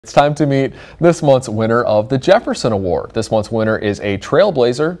It's time to meet this month's winner of the Jefferson Award. This month's winner is a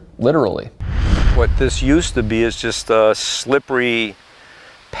trailblazer, literally. What this used to be is just a slippery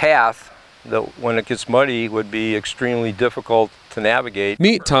path that when it gets muddy would be extremely difficult to navigate.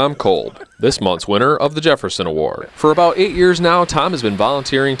 Meet Tom Kolb, this month's winner of the Jefferson Award. For about 8 years now, Tom has been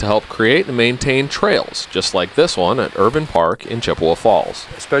volunteering to help create and maintain trails, just like this one at Urban Park in Chippewa Falls.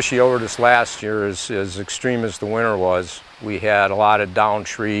 Especially over this last year, as extreme as the winter was, we had a lot of downed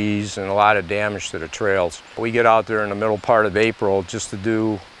trees and a lot of damage to the trails. We get out there in the middle part of April just to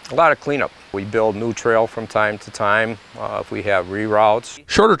do a lot of cleanup. We build new trail from time to time if we have reroutes.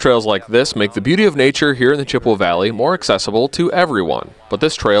 Shorter trails like this make the beauty of nature here in the Chippewa Valley more accessible to everyone. But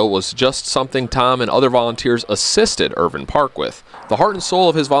this trail was just something Tom and other volunteers assisted Urban Park with. The heart and soul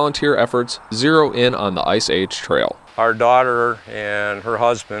of his volunteer efforts zero in on the Ice Age Trail. Our daughter and her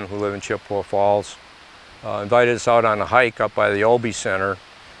husband, who live in Chippewa Falls, invited us out on a hike up by the Obie Center,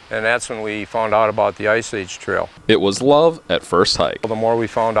 and that's when we found out about the Ice Age Trail. It was love at first hike. The more we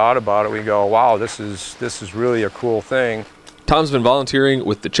found out about it, we go, wow, this is really a cool thing. Tom's been volunteering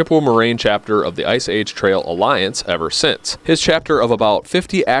with the Chippewa Moraine chapter of the Ice Age Trail Alliance ever since. His chapter of about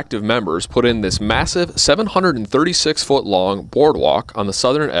 50 active members put in this massive 736-foot long boardwalk on the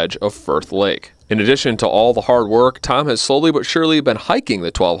southern edge of Firth Lake. In addition to all the hard work, Tom has slowly but surely been hiking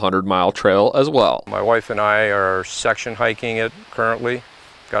the 1,200-mile trail as well. My wife and I are section hiking it currently.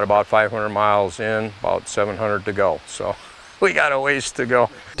 Got about 500 miles in, about 700 to go, so we got a ways to go.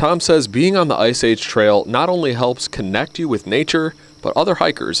 Tom says being on the Ice Age Trail not only helps connect you with nature, but other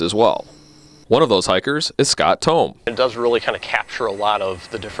hikers as well. One of those hikers is Scott Tome. It does really kind of capture a lot of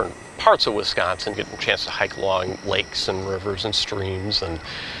the different parts of Wisconsin, getting a chance to hike along lakes and rivers and streams and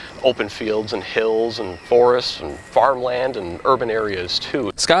open fields and hills and forests and farmland and urban areas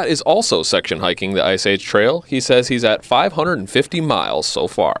too. Scott is also section hiking the Ice Age Trail. He says he's at 550 miles so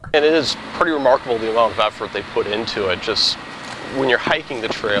far. And it is pretty remarkable the amount of effort they put into it. Just when you're hiking the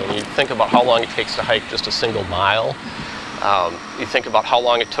trail and you think about how long it takes to hike just a single mile, you think about how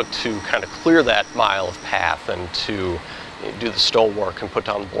long it took to kind of clear that mile of path and to do the stonework and put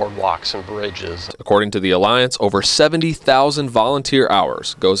down boardwalks and bridges. According to the Alliance, over 70,000 volunteer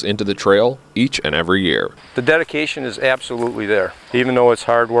hours goes into the trail each and every year. The dedication is absolutely there, even though it's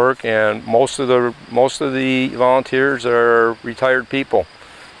hard work, and most of the volunteers are retired people.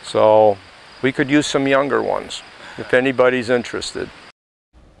 So we could use some younger ones if anybody's interested.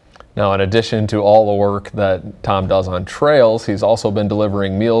 Now, in addition to all the work that Tom does on trails, he's also been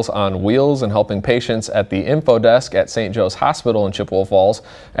delivering Meals on Wheels and helping patients at the info desk at St. Joe's Hospital in Chippewa Falls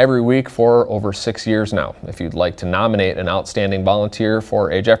every week for over 6 years now. If you'd like to nominate an outstanding volunteer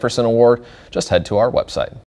for a Jefferson Award, just head to our website.